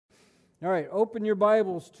All right, open your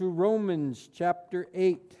Bibles to Romans chapter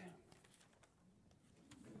 8.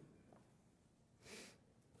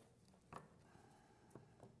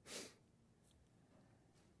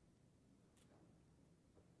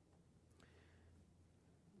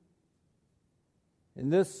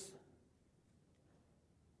 In this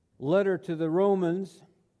letter to the Romans,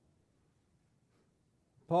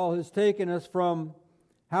 Paul has taken us from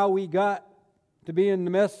how we got to be in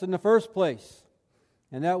the mess in the first place.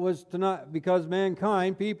 And that was to not because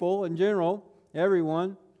mankind, people in general,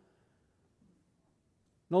 everyone,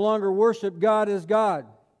 no longer worship God as God.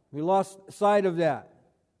 We lost sight of that.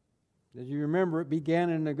 As you remember, it began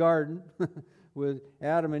in the garden with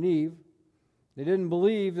Adam and Eve. They didn't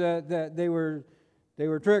believe that they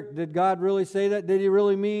were tricked. Did God really say that? Did He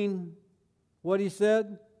really mean what He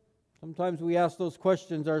said? Sometimes we ask those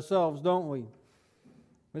questions ourselves, don't we?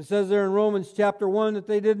 It says there in Romans chapter 1 that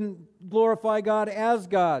they didn't glorify God as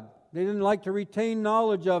God. They didn't like to retain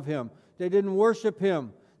knowledge of Him. They didn't worship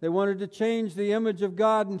Him. They wanted to change the image of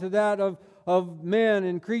God into that of men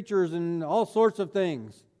and creatures and all sorts of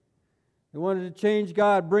things. They wanted to change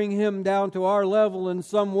God, bring Him down to our level in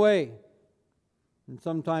some way, and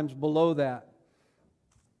sometimes below that.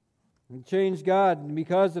 And change God, and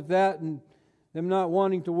because of that and them not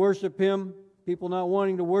wanting to worship Him, people not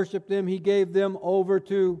wanting to worship them, He gave them over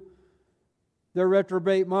to their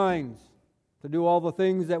reprobate minds to do all the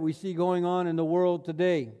things that we see going on in the world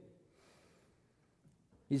today.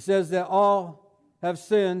 He says that all have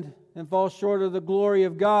sinned and fall short of the glory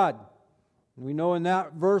of God. And we know in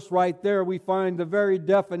that verse right there we find the very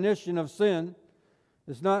definition of sin.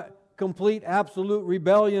 It's not complete, absolute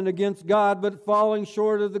rebellion against God, but falling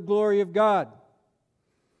short of the glory of God.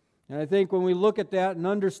 And I think when we look at that and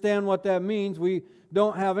understand what that means, we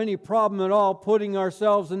don't have any problem at all putting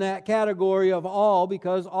ourselves in that category of all,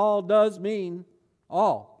 because all does mean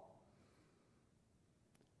all.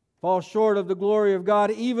 Fall short of the glory of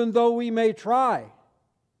God, even though we may try,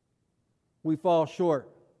 we fall short.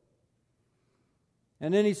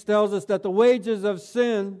 And then he tells us that the wages of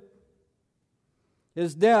sin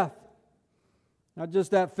is death. Not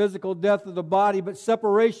just that physical death of the body, but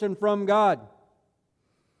separation from God.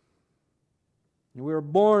 We were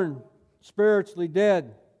born spiritually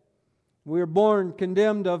dead. We were born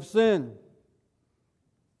condemned of sin.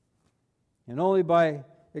 And only by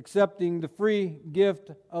accepting the free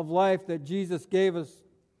gift of life that Jesus gave us,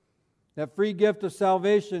 that free gift of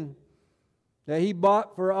salvation that He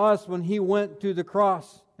bought for us when He went to the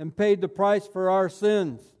cross and paid the price for our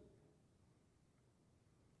sins,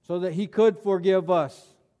 so that He could forgive us.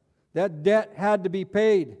 That debt had to be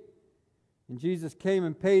paid. And Jesus came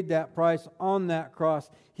and paid that price on that cross.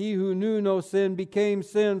 He who knew no sin became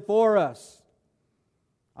sin for us.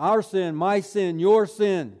 Our sin, my sin, your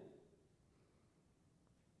sin.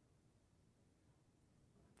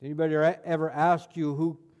 Anybody ever ask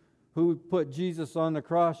you who put Jesus on the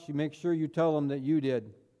cross? You make sure you tell them that you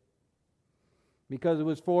did. Because it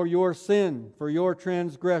was for your sin, for your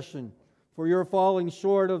transgression, for your falling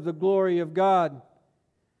short of the glory of God,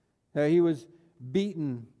 that He was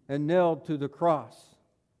beaten and nailed to the cross.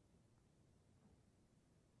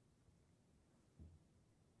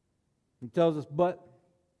 He tells us, but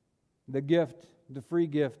the gift, the free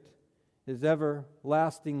gift, is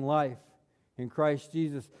everlasting life in Christ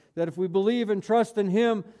Jesus. That if we believe and trust in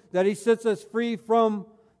Him, that He sets us free from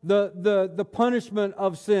the punishment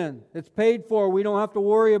of sin. It's paid for. We don't have to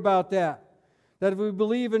worry about that. That if we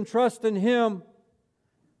believe and trust in Him,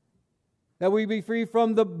 that we be free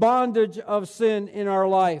from the bondage of sin in our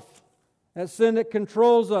life. That sin that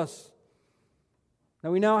controls us. That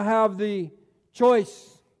we now have the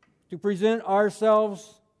choice to present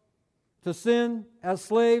ourselves to sin as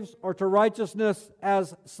slaves or to righteousness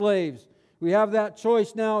as slaves. We have that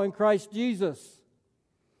choice now in Christ Jesus.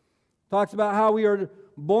 Talks about how we are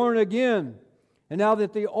born again. And now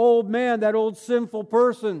that the old man, that old sinful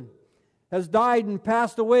person, has died and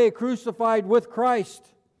passed away, crucified with Christ,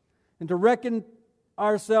 and to reckon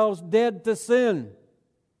ourselves dead to sin,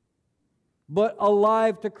 but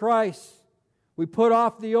alive to Christ. We put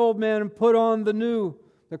off the old man and put on the new,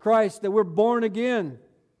 the Christ, that we're born again.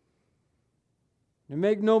 And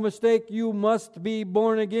make no mistake, you must be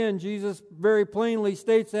born again. Jesus very plainly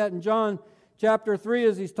states that in John chapter 3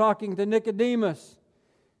 as He's talking to Nicodemus.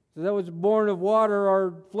 So that which is born of water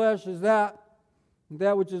or flesh is that. And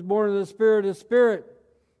that which is born of the Spirit is spirit.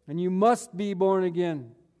 And you must be born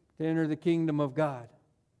again to enter the kingdom of God.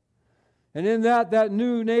 And in that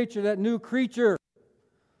new nature, that new creature,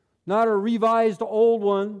 not a revised old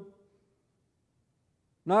one,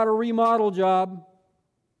 not a remodel job,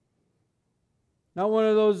 not one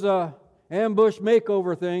of those ambush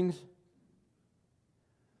makeover things,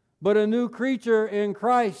 but a new creature in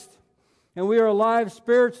Christ. And we are alive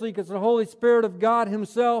spiritually because the Holy Spirit of God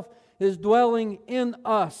Himself is dwelling in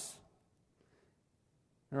us.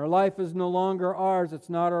 And our life is no longer ours. It's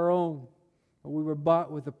not our own. But we were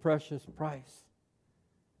bought with a precious price.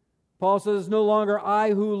 Paul says, it's no longer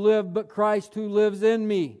I who live, but Christ who lives in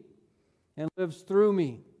me and lives through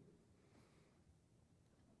me.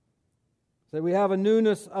 So we have a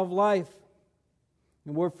newness of life,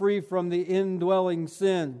 and we're free from the indwelling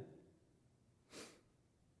sin.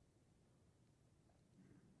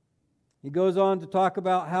 He goes on to talk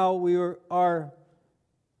about how we are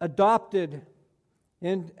adopted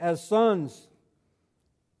as sons.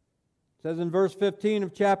 It says in verse 15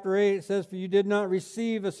 of chapter 8, it says, for you did not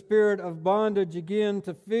receive a spirit of bondage again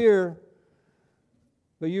to fear,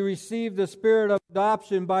 but you received the spirit of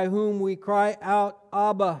adoption by whom we cry out,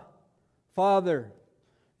 Abba, Father.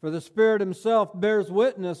 For the Spirit Himself bears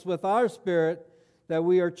witness with our spirit that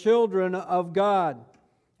we are children of God,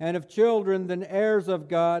 and if children, then heirs of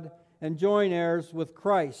God, and joint heirs with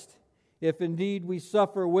Christ, if indeed we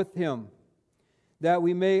suffer with Him, that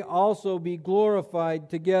we may also be glorified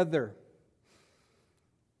together.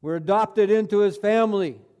 We're adopted into His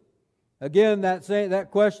family. Again, that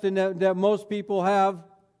question that most people have,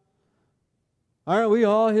 aren't we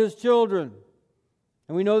all His children?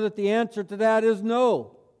 And we know that the answer to that is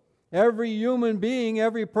no. Every human being,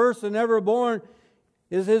 every person ever born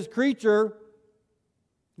is His creature.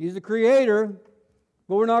 He's the Creator,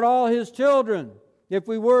 but we're not all His children. If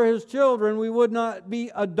we were His children, we would not be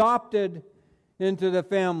adopted into the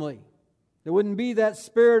family. There wouldn't be that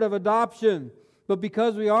spirit of adoption. But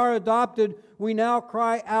because we are adopted, we now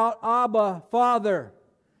cry out, Abba, Father.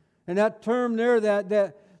 And that term there,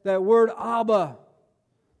 that word Abba,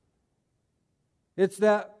 it's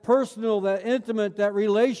that personal, that intimate, that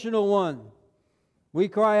relational one. We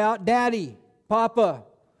cry out, Daddy, Papa,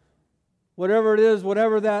 whatever it is,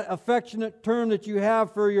 whatever that affectionate term that you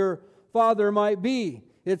have for your father might be.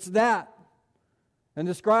 It's that. And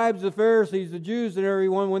describes the Pharisees, the Jews and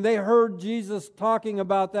everyone, when they heard Jesus talking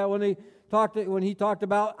about that, when He talked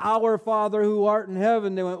about our Father who art in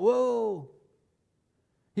heaven, they went, whoa,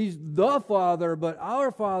 He's the Father, but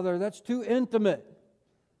our Father, that's too intimate.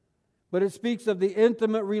 But it speaks of the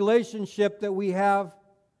intimate relationship that we have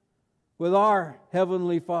with our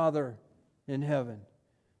Heavenly Father in heaven.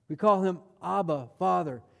 We call Him Abba,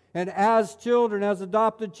 Father. And as children, as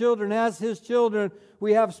adopted children, as His children,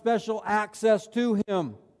 we have special access to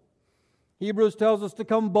Him. Hebrews tells us to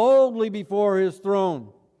come boldly before His throne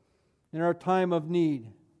in our time of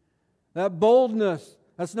need. That boldness,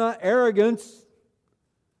 that's not arrogance.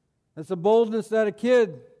 That's a boldness that a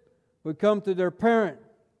kid would come to their parent.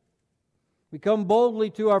 We come boldly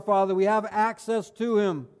to our Father. We have access to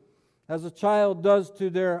Him as a child does to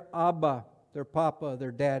their Abba, their Papa,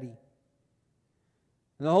 their Daddy.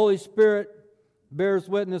 And the Holy Spirit bears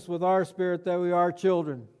witness with our spirit that we are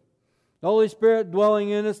children. The Holy Spirit dwelling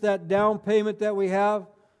in us, that down payment that we have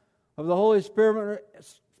of the Holy Spirit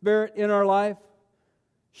in our life,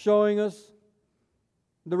 showing us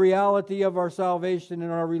the reality of our salvation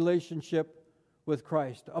and our relationship with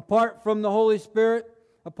Christ. Apart from the Holy Spirit,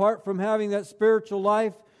 apart from having that spiritual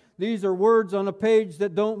life, these are words on a page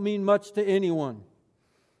that don't mean much to anyone.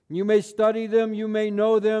 You may study them, you may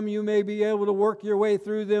know them, you may be able to work your way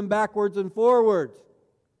through them backwards and forwards.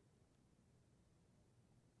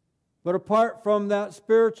 But apart from that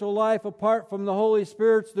spiritual life, apart from the Holy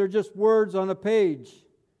Spirit, they're just words on a page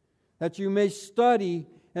that you may study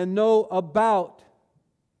and know about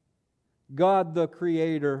God the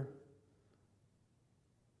Creator.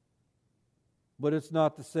 But it's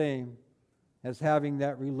not the same as having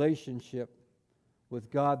that relationship with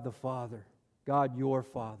God the Father, God your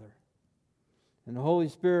Father. And the Holy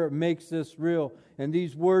Spirit makes this real. And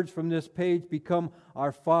these words from this page become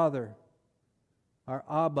our Father, our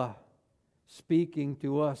Abba, speaking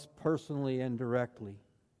to us personally and directly.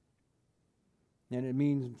 And it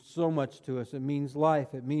means so much to us. It means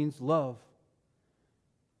life. It means love.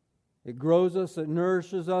 It grows us. It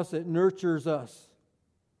nourishes us. It nurtures us.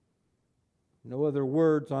 No other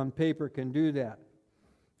words on paper can do that.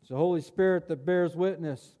 It's the Holy Spirit that bears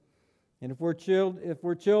witness. And if we're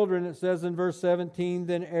children, it says in verse 17,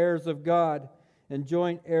 then heirs of God and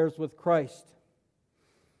joint heirs with Christ.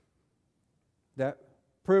 That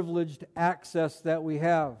privileged access that we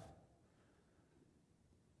have.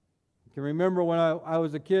 I can remember when I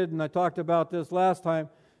was a kid, and I talked about this last time,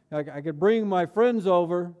 I could bring my friends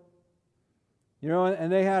over,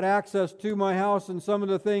 and they had access to my house and some of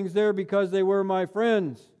the things there because they were my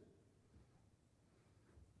friends.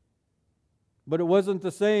 But it wasn't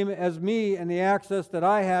the same as me and the access that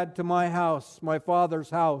I had to my house, my Father's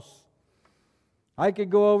house. I could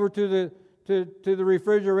go over to the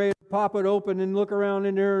refrigerator, pop it open, and look around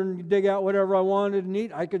in there and dig out whatever I wanted and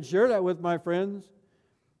eat. I could share that with my friends.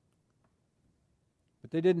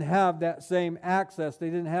 But they didn't have that same access. They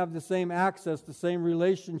didn't have the same access, the same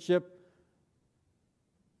relationship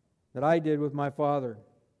that I did with my Father.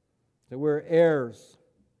 That we're heirs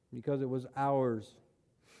because it was ours.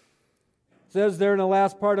 It says there in the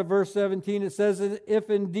last part of verse 17, it says, if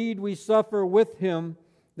indeed we suffer with Him,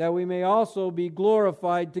 that we may also be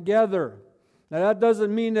glorified together. Now that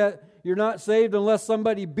doesn't mean that you're not saved unless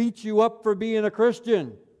somebody beats you up for being a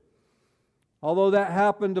Christian. Although that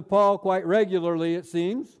happened to Paul quite regularly, it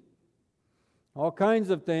seems. All kinds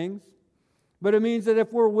of things. But it means that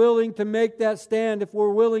if we're willing to make that stand, if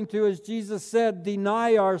we're willing to, as Jesus said,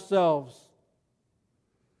 deny ourselves.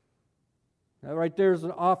 That right there is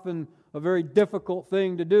often a very difficult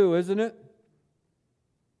thing to do, isn't it?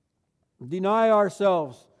 Deny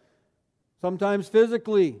ourselves. Sometimes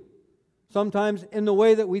physically. Sometimes in the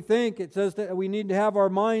way that we think. It says that we need to have our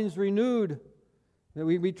minds renewed. That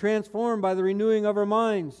we be transformed by the renewing of our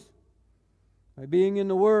minds. By being in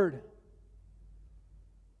the Word.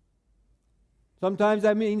 Sometimes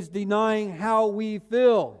that means denying how we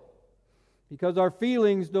feel. Because our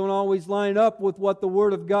feelings don't always line up with what the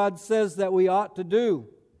Word of God says that we ought to do.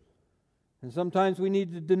 And sometimes we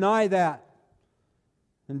need to deny that.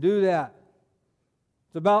 And do that.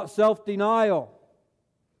 It's about self-denial.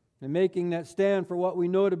 And making that stand for what we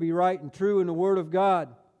know to be right and true in the Word of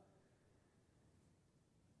God.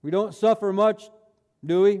 We don't suffer much,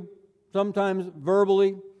 do we? Sometimes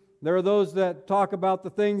verbally. There are those that talk about the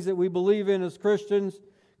things that we believe in as Christians,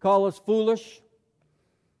 call us foolish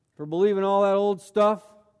for believing all that old stuff.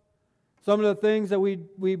 Some of the things that we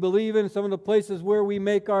believe in, some of the places where we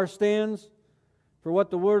make our stands for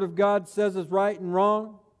what the Word of God says is right and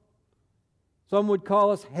wrong. Some would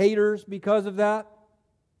call us haters because of that.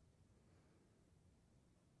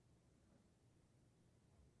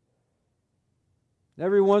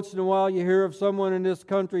 Every once in a while you hear of someone in this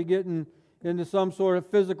country getting into some sort of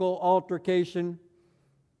physical altercation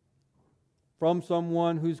from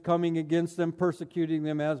someone who's coming against them, persecuting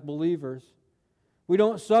them as believers. We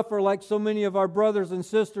don't suffer like so many of our brothers and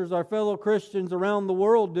sisters, our fellow Christians around the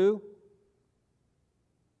world do.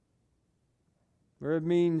 Where it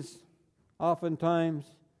means oftentimes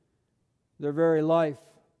their very life,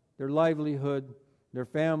 their livelihood, their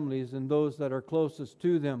families, and those that are closest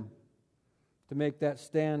to them to make that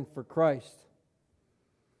stand for Christ.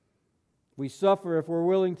 We suffer if we're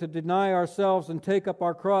willing to deny ourselves and take up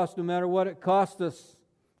our cross, no matter what it costs us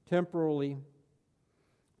temporarily,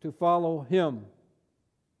 to follow Him.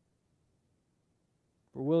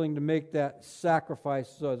 We're willing to make that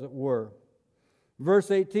sacrifice, as it were. Verse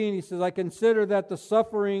 18, he says, I consider that the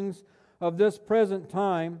sufferings of this present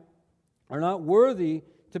time are not worthy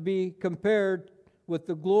to be compared with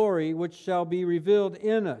the glory which shall be revealed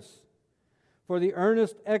in us. For the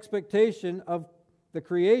earnest expectation of the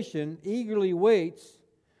creation eagerly waits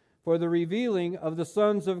for the revealing of the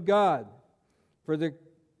sons of God. For the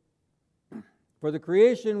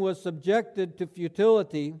creation was subjected to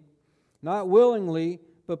futility, not willingly,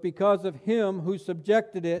 but because of Him who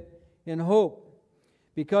subjected it in hope.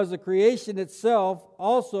 Because the creation itself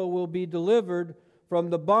also will be delivered from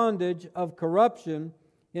the bondage of corruption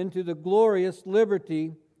into the glorious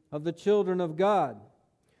liberty of the children of God.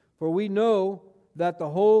 For we know that the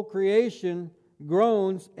whole creation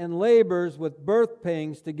groans and labors with birth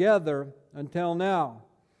pangs together until now.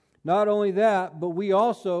 Not only that, but we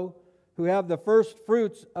also, who have the first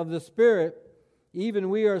fruits of the Spirit, even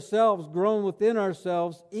we ourselves groan within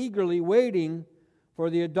ourselves, eagerly waiting for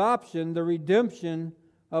the adoption, the redemption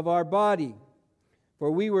of our body.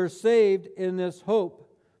 For we were saved in this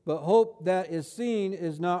hope, but hope that is seen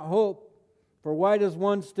is not hope. For why does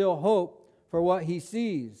one still hope for what he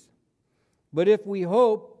sees? But if we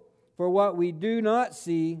hope for what we do not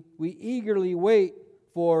see, we eagerly wait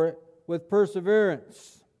for it with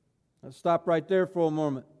perseverance. Let's stop right there for a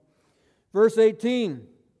moment. Verse 18.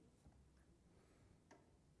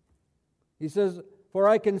 He says, for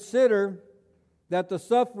I consider that the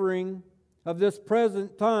suffering of this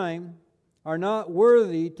present time are not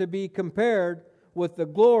worthy to be compared with the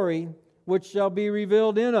glory which shall be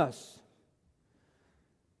revealed in us.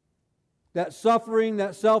 That suffering,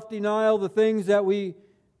 that self-denial, the things that we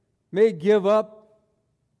may give up,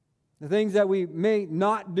 the things that we may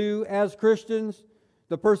not do as Christians,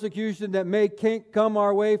 the persecution that may come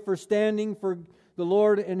our way for standing for the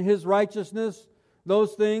Lord and His righteousness,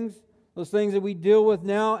 those things that we deal with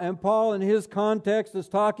now. And Paul in his context is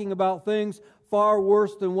talking about things far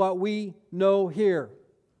worse than what we know here.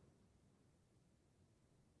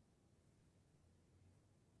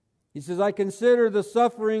 He says, I consider the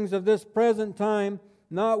sufferings of this present time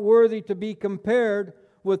not worthy to be compared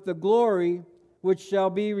with the glory which shall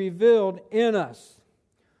be revealed in us.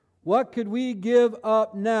 What could we give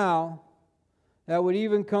up now that would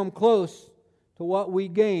even come close to what we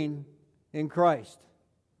gain in Christ?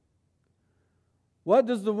 What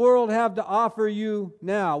does the world have to offer you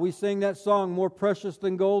now? We sing that song, more precious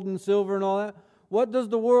than gold and silver and all that. What does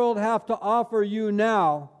the world have to offer you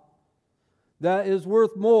now that is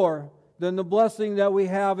worth more than the blessing that we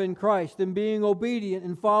have in Christ and being obedient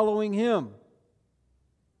and following Him?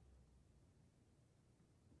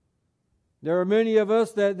 There are many of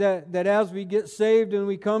us that as we get saved and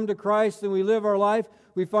we come to Christ and we live our life,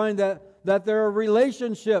 we find that there are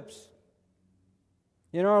relationships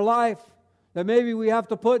in our life that maybe we have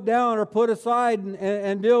to put down or put aside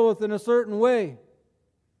and deal with in a certain way.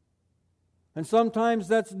 And sometimes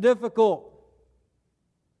that's difficult.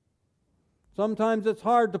 Sometimes it's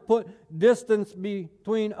hard to put distance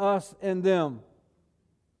between us and them.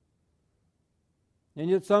 And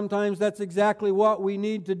yet sometimes that's exactly what we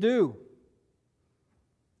need to do.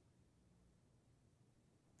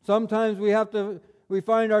 Sometimes we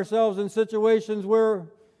find ourselves in situations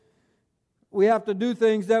where we have to do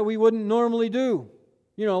things that we wouldn't normally do.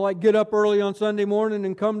 You know, like get up early on Sunday morning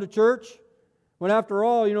and come to church. When after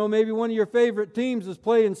all, you know, maybe one of your favorite teams is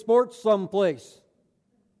playing sports someplace.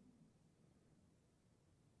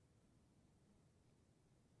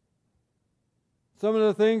 Some of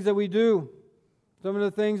the things that we do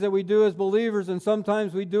as believers, and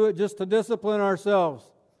sometimes we do it just to discipline ourselves.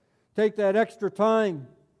 Take that extra time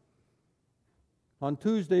on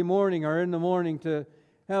Tuesday morning or in the morning to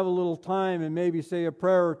have a little time and maybe say a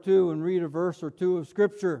prayer or two and read a verse or two of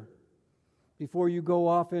Scripture before you go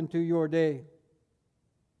off into your day.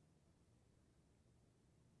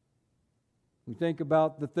 We think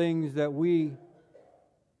about the things that we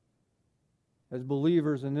as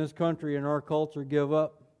believers in this country and our culture give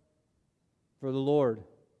up for the Lord.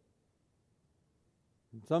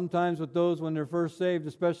 And sometimes with those when they're first saved,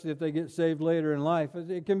 especially if they get saved later in life,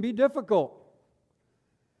 it can be difficult.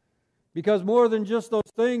 Because more than just those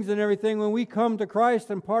things and everything, when we come to Christ,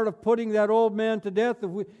 and part of putting that old man to death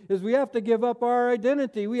is we have to give up our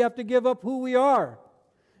identity. We have to give up who we are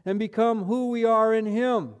and become who we are in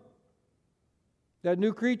Him. That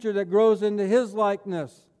new creature that grows into His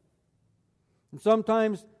likeness. And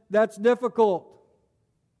sometimes that's difficult.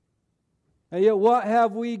 And yet what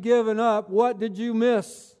have we given up? What did you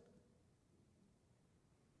miss?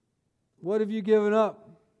 What have you given up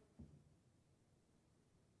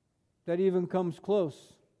that even comes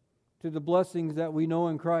close to the blessings that we know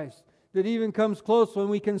in Christ? That even comes close when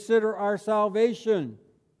we consider our salvation.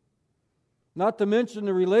 Not to mention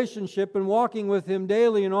the relationship and walking with Him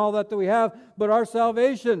daily and all that we have, but our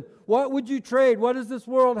salvation. What would you trade? What does this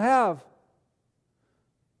world have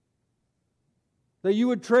that you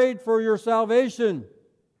would trade for your salvation?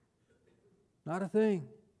 Not a thing.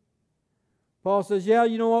 Paul says, yeah,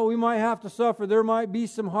 you know what? We might have to suffer. There might be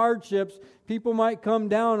some hardships. People might come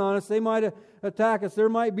down on us. They might attack us. There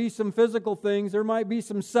might be some physical things. There might be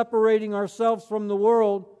some separating ourselves from the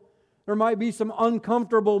world. There might be some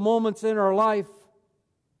uncomfortable moments in our life.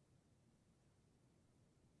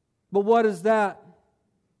 But what is that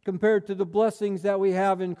compared to the blessings that we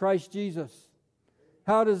have in Christ Jesus?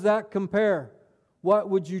 How does that compare?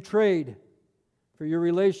 What would you trade for your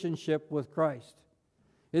relationship with Christ?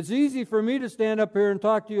 It's easy for me to stand up here and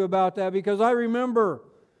talk to you about that because I remember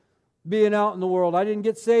being out in the world. I didn't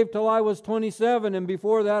get saved till I was 27, and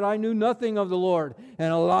before that I knew nothing of the Lord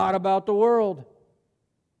and a lot about the world.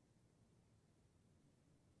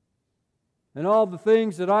 And all the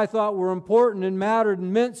things that I thought were important and mattered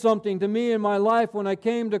and meant something to me in my life when I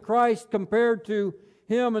came to Christ compared to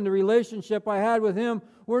Him and the relationship I had with Him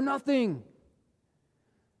were nothing.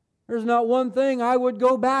 There's not one thing I would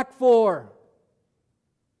go back for.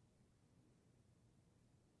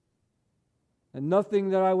 And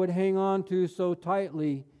nothing that I would hang on to so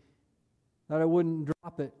tightly that I wouldn't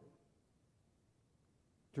drop it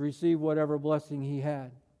to receive whatever blessing He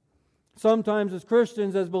had. Sometimes as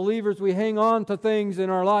Christians, as believers, we hang on to things in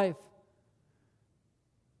our life.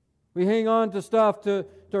 We hang on to stuff, to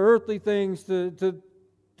earthly things, to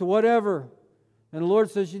whatever. And the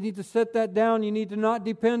Lord says you need to set that down. You need to not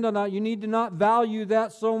depend on that. You need to not value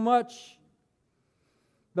that so much.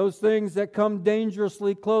 Those things that come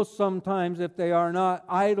dangerously close sometimes if they are not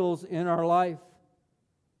idols in our life.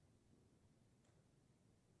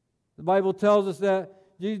 The Bible tells us that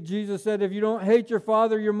Jesus said, if you don't hate your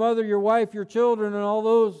father, your mother, your wife, your children, and all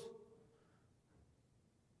those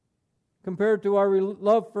compared to our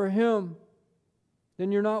love for Him,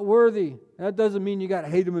 then you're not worthy. That doesn't mean you got to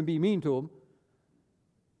hate Him and be mean to Him.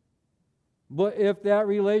 But if that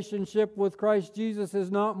relationship with Christ Jesus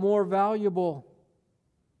is not more valuable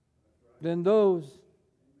than those,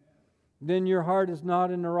 then your heart is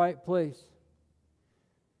not in the right place.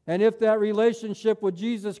 And if that relationship with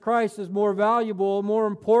Jesus Christ is more valuable, more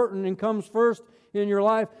important, and comes first in your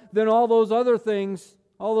life, then all those other things,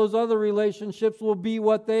 all those other relationships will be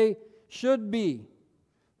what they should be,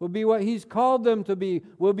 will be what He's called them to be,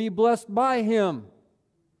 will be blessed by Him.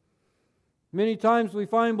 Many times we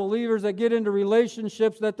find believers that get into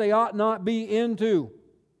relationships that they ought not be into.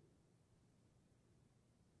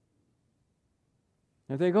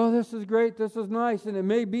 And they go, this is great, this is nice, and it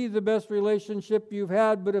may be the best relationship you've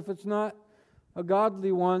had, but if it's not a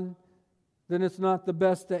godly one, then it's not the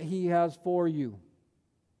best that He has for you.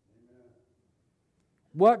 Amen.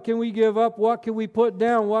 What can we give up? What can we put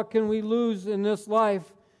down? What can we lose in this life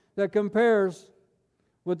that compares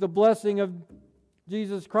with the blessing of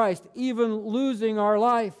Jesus Christ? Even losing our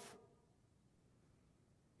life,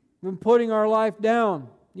 even putting our life down,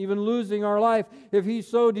 even losing our life, if He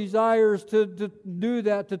so desires to do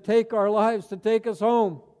that, to take our lives, to take us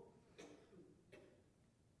home.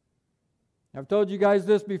 I've told you guys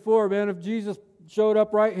this before, man. If Jesus showed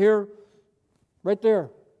up right here, right there,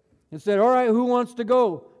 and said, all right, who wants to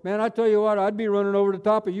go? Man, I tell you what, I'd be running over the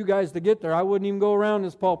top of you guys to get there. I wouldn't even go around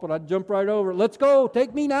this pulpit. I'd jump right over it. Let's go.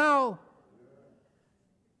 Take me now.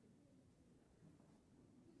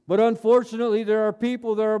 But unfortunately, there are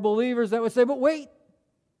people, there are believers that would say, but wait.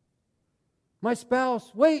 My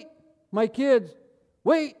spouse, wait. My kids,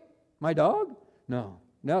 wait. My dog? No,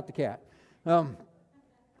 not the cat. What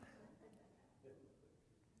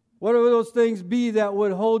would those things be that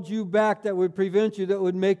would hold you back, that would prevent you, that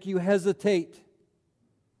would make you hesitate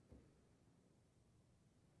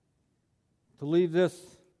to leave this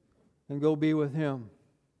and go be with Him?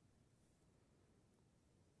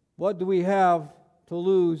 What do we have to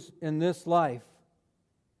lose in this life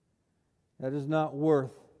that is not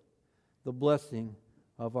worth the blessing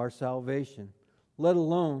of our salvation, let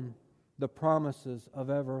alone the promises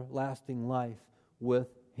of everlasting life with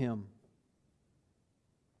Him?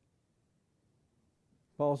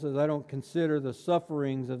 Paul says, I don't consider the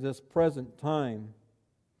sufferings of this present time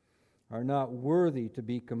are not worthy to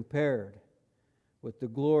be compared with the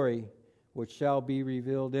glory which shall be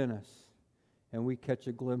revealed in us. And we catch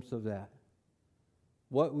a glimpse of that.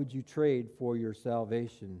 What would you trade for your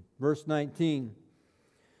salvation? Verse 19.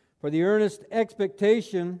 For the earnest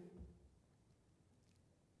expectation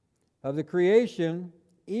of the creation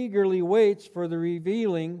eagerly waits for the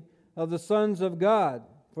revealing of the sons of God.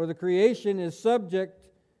 For the creation is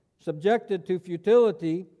subjected to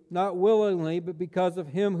futility, not willingly, but because of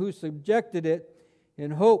Him who subjected it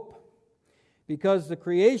in hope. Because the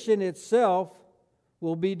creation itself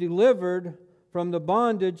will be delivered from the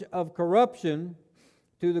bondage of corruption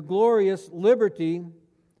to the glorious liberty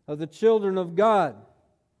of the children of God.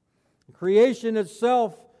 Creation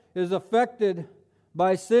itself is affected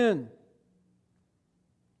by sin.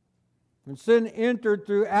 When sin entered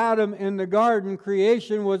through Adam in the garden,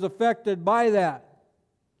 creation was affected by that.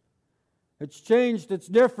 It's changed, it's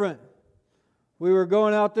different. We were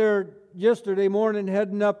going out there yesterday morning,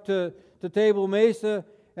 heading up to Table Mesa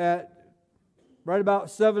at right about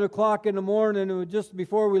 7 o'clock in the morning. It was just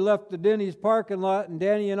before we left the Denny's parking lot, and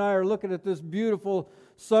Danny and I are looking at this beautiful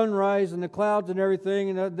sunrise and the clouds and everything,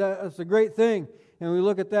 and that's a great thing. And we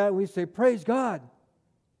look at that and we say, praise God.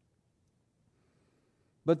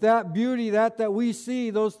 But that beauty, that we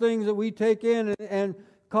see, those things that we take in and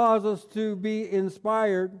cause us to be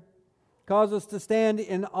inspired, cause us to stand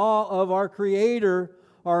in awe of our Creator,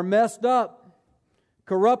 are messed up,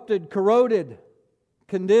 corrupted, corroded,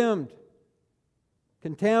 condemned,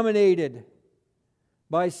 contaminated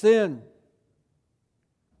by sin.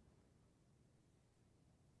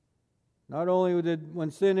 Not only did, when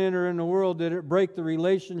sin entered in the world, did it break the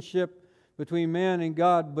relationship between man and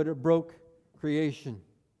God, but it broke creation.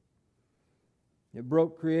 It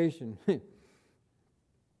broke creation.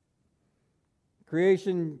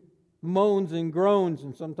 Creation moans and groans,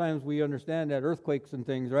 and sometimes we understand that, earthquakes and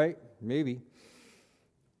things, right? Maybe.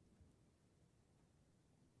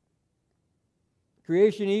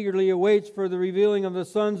 Creation eagerly awaits for the revealing of the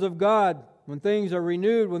sons of God. When things are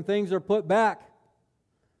renewed, when things are put back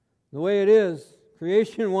the way it is,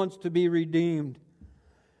 creation wants to be redeemed.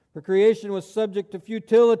 For creation was subject to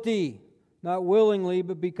futility, not willingly,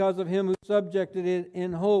 but because of Him who subjected it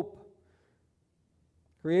in hope.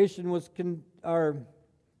 Creation was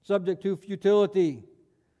subject to futility.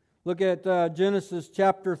 Look at Genesis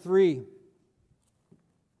chapter 3.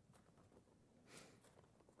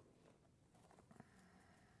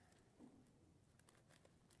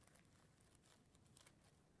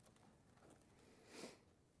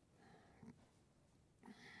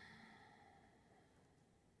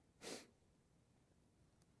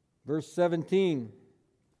 Verse 17.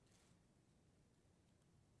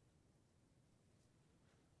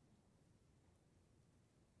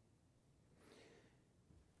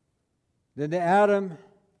 Then to Adam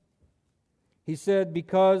he said,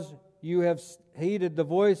 because you have heeded the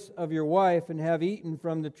voice of your wife and have eaten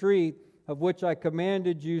from the tree of which I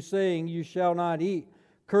commanded you, saying, you shall not eat.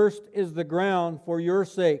 Cursed is the ground for your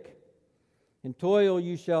sake. In toil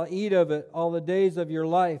you shall eat of it all the days of your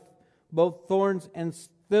life. Both thorns and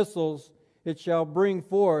thistles it shall bring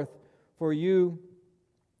forth for you,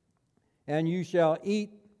 and you shall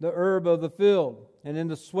eat the herb of the field. And in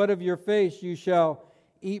the sweat of your face you shall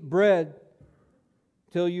eat bread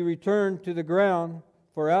till you return to the ground,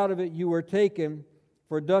 for out of it you were taken,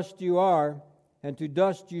 for dust you are, and to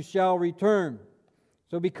dust you shall return.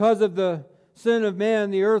 So because of the sin of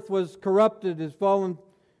man, the earth was corrupted, has fallen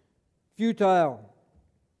futile.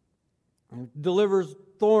 It delivers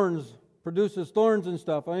thorns, produces thorns and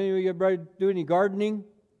stuff. I mean, you ever do any gardening?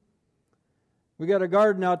 We got a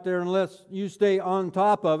garden out there unless you stay on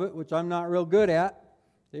top of it, which I'm not real good at.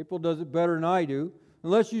 April does it better than I do.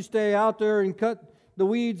 Unless you stay out there and cut the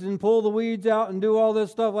weeds and pull the weeds out and do all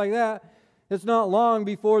this stuff like that, it's not long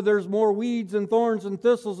before there's more weeds and thorns and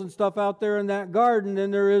thistles and stuff out there in that garden than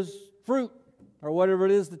there is fruit or whatever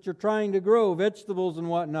it is that you're trying to grow, vegetables and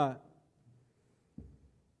whatnot.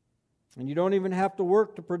 And you don't even have to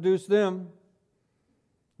work to produce them.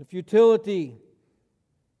 The futility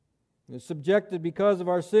is subjected because of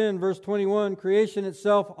our sin. Verse 21, creation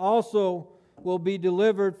itself also will be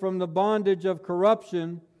delivered from the bondage of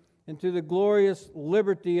corruption into the glorious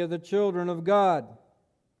liberty of the children of God.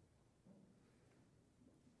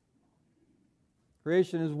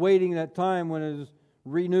 Creation is waiting that time when it is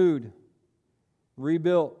renewed,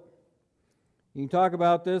 rebuilt. You can talk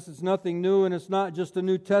about this. It's nothing new, and it's not just a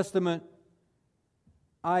New Testament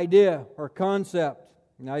idea or concept.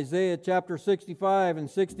 In Isaiah chapter 65 and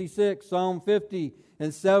 66, Psalm 50,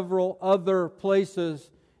 and several other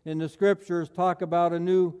places in the Scriptures talk about a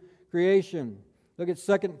new creation. Look at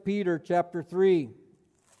 2 Peter chapter 3.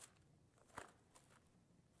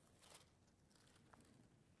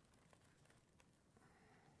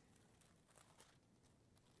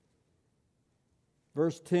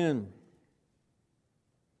 Verse 10.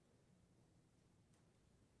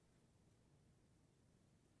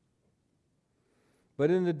 But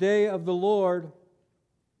the day of the Lord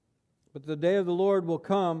will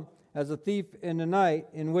come as a thief in the night,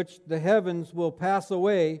 in which the heavens will pass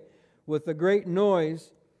away with a great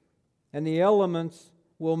noise, and the elements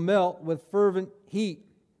will melt with fervent heat.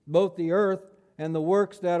 Both the earth and the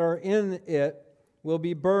works that are in it will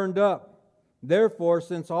be burned up. Therefore,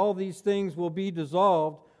 since all these things will be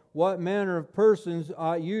dissolved, what manner of persons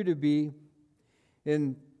ought you to be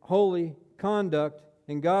in holy conduct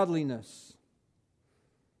and godliness?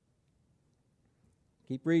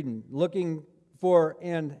 Keep reading. Looking for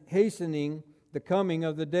and hastening the coming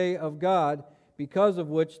of the day of God, because of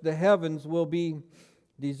which the heavens will be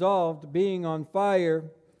dissolved, being on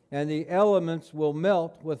fire, and the elements will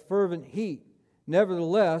melt with fervent heat.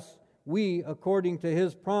 Nevertheless, we, according to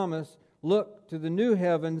His promise, look to the new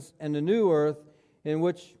heavens and the new earth in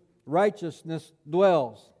which righteousness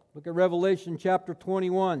dwells. Look at Revelation chapter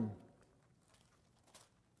 21.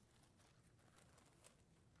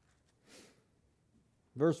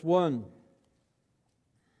 Verse 1.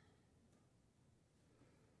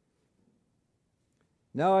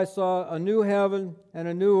 Now I saw a new heaven and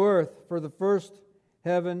a new earth, for the first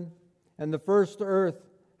heaven and the first earth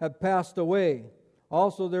had passed away.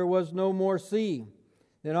 Also there was no more sea.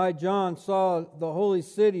 Then I, John, saw the holy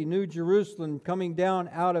city, New Jerusalem, coming down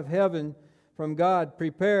out of heaven from God,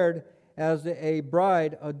 prepared as a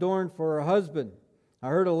bride adorned for her husband. I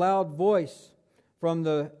heard a loud voice from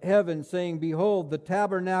the heaven saying, Behold, the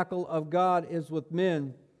tabernacle of God is with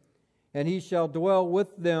men, and He shall dwell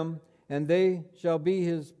with them, and they shall be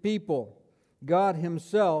His people. God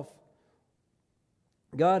Himself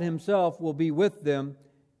will be with them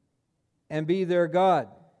and be their God.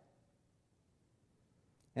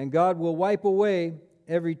 And God will wipe away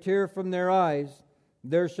every tear from their eyes.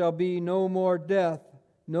 There shall be no more death,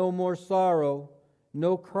 no more sorrow,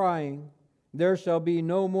 no crying. There shall be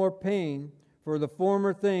no more pain, for the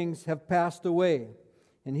former things have passed away.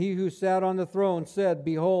 And He who sat on the throne said,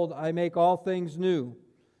 Behold, I make all things new.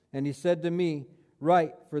 And He said to me,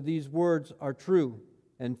 Write, for these words are true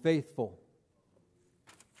and faithful.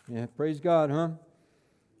 Yeah, praise God, huh?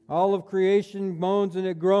 All of creation moans and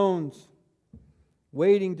it groans,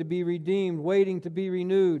 waiting to be redeemed, waiting to be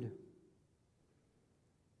renewed,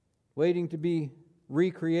 waiting to be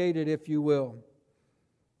recreated, if you will.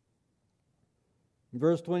 In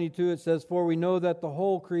verse 22 it says, "For we know that the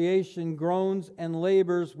whole creation groans and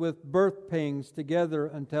labors with birth pangs together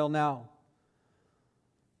until now."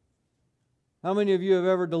 How many of you have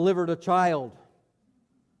ever delivered a child?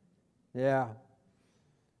 Yeah.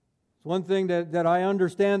 It's one thing that I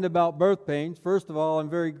understand about birth pains. First of all, I'm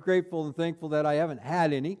very grateful and thankful that I haven't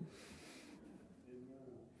had any.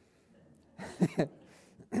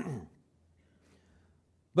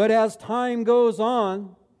 But as time goes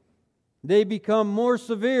on, they become more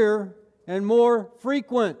severe and more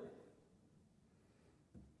frequent.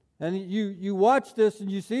 And you watch this and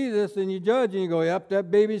you see this and you judge and you go, yep, that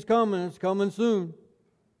baby's coming. It's coming soon.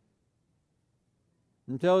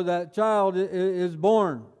 Until that child is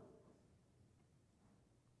born.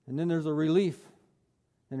 And then there's a relief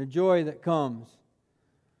and a joy that comes.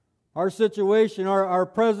 Our situation, our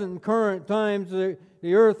present and current times, the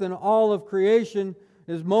earth and all of creation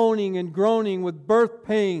is moaning and groaning with birth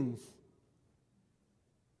pains.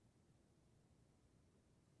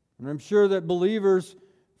 And I'm sure that believers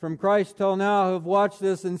from Christ till now have watched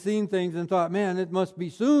this and seen things and thought, man, it must be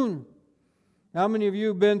soon. How many of you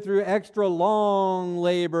have been through extra long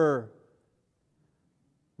labor?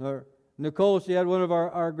 Or Nicole, she had one of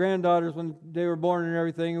our granddaughters when they were born and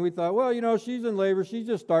everything, and we thought, well, you know, she's in labor, she's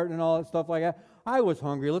just starting and all that stuff like that. I was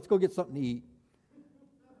hungry, let's go get something to eat.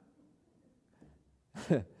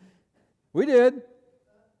 We did.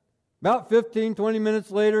 About 15, 20 minutes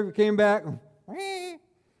later, we came back.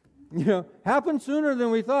 You know, happened sooner than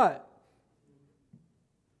we thought.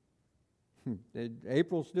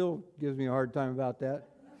 April still gives me a hard time about that.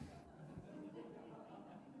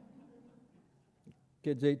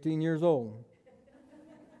 Kid's 18 years old.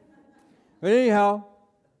 But anyhow,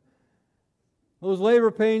 those labor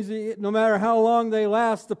pains, no matter how long they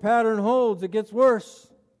last, the pattern holds. It gets worse.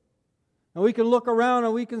 And we can look around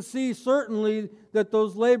and we can see certainly that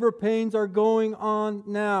those labor pains are going on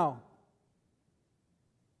now.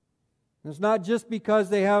 And it's not just because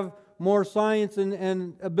they have more science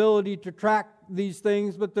and ability to track these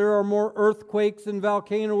things, but there are more earthquakes and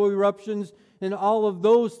volcano eruptions and all of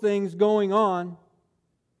those things going on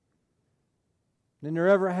than there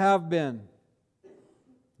ever have been.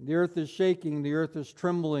 The earth is shaking, the earth is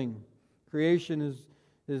trembling, creation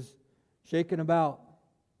is shaken about.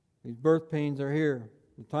 These birth pains are here.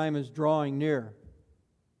 The time is drawing near.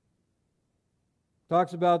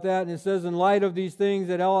 Talks about that, and it says, in light of these things,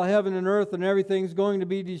 that all heaven and earth and everything's going to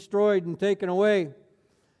be destroyed and taken away,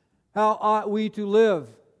 how ought we to live?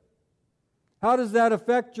 How does that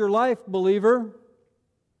affect your life, believer?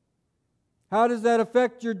 How does that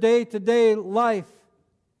affect your day-to-day life?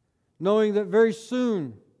 Knowing that very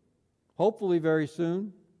soon, hopefully very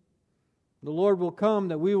soon, the Lord will come,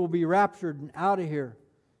 that we will be raptured and out of here.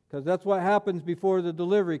 Because that's what happens before the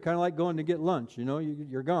delivery, kind of like going to get lunch, you know,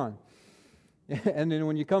 you're gone. And then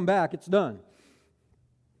when you come back, it's done.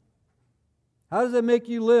 How does that make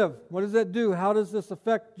you live? What does that do? How does this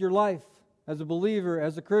affect your life as a believer,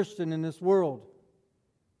 as a Christian in this world?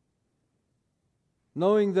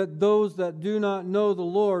 Knowing that those that do not know the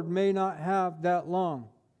Lord may not have that long.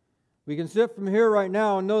 We can sit from here right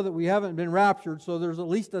now and know that we haven't been raptured, so there's at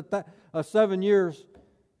least a 7 years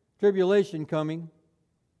tribulation coming.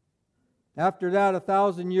 After that,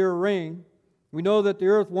 1,000-year reign. We know that the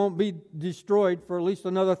earth won't be destroyed for at least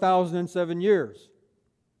another 1,007 years.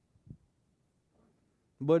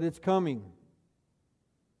 But it's coming.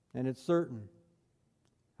 And it's certain.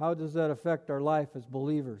 How does that affect our life as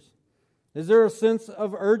believers? Is there a sense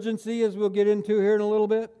of urgency, as we'll get into here in a little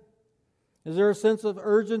bit? Is there a sense of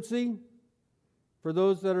urgency for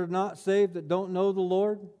those that are not saved, that don't know the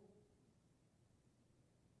Lord?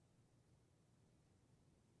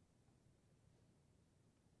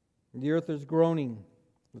 The earth is groaning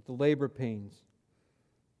with the labor pains.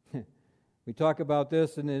 We talk about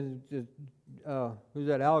this, and who's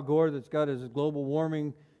that, Al Gore, that's got his global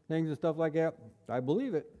warming things and stuff like that? I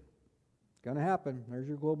believe it. It's going to happen. There's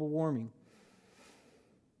your global warming.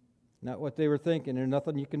 Not what they were thinking. There's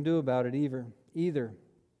nothing you can do about it either.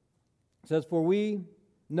 It says, for we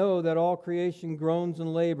know that all creation groans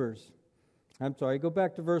and labors. Go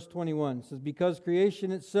back to verse 21. It says, because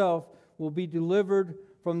creation itself will be delivered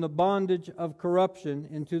from the bondage of corruption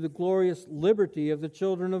into the glorious liberty of the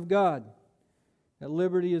children of God. That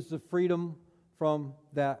liberty is the freedom from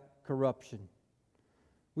that corruption.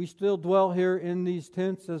 We still dwell here in these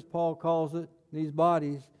tents, as Paul calls it, these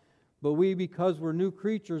bodies, but we, because we're new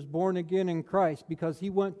creatures born again in Christ, because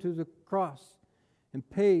He went to the cross and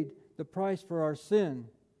paid the price for our sin,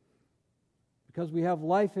 because we have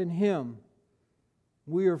life in Him,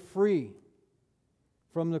 we are free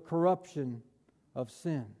from the corruption of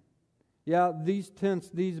sin. Yeah, these tents,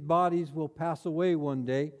 these bodies will pass away one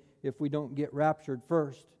day if we don't get raptured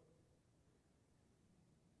first.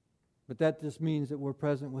 But that just means that we're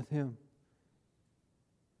present with Him.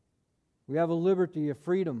 We have a liberty, a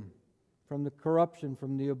freedom from the corruption,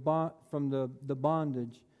 from the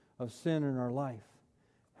bondage of sin in our life.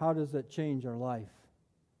 How does that change our life?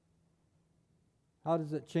 How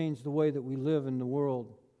does it change the way that we live in the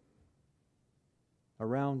world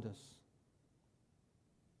around us?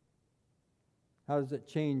 How does it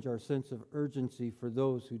change our sense of urgency for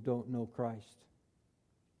those who don't know Christ?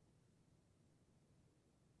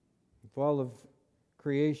 If all of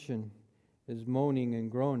creation is moaning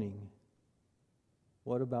and groaning,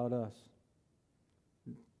 what about us?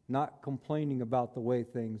 Not complaining about the way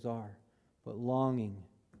things are, but longing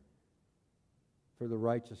for the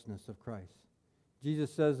righteousness of Christ.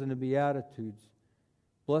 Jesus says in the Beatitudes,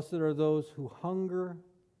 "Blessed are those who hunger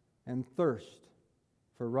and thirst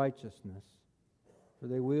for righteousness, for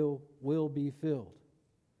they will be filled."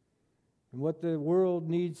 And what the world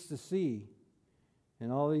needs to see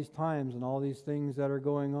in all these times and all these things that are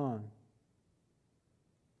going on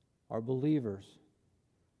are believers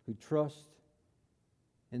who trust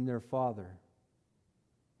in their Father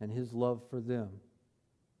and His love for them.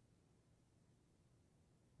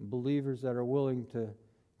 Believers that are willing to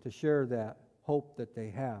share that hope that they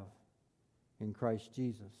have in Christ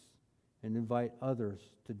Jesus and invite others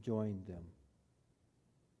to join them.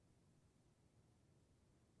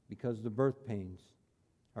 Because the birth pains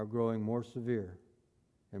are growing more severe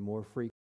and more frequent.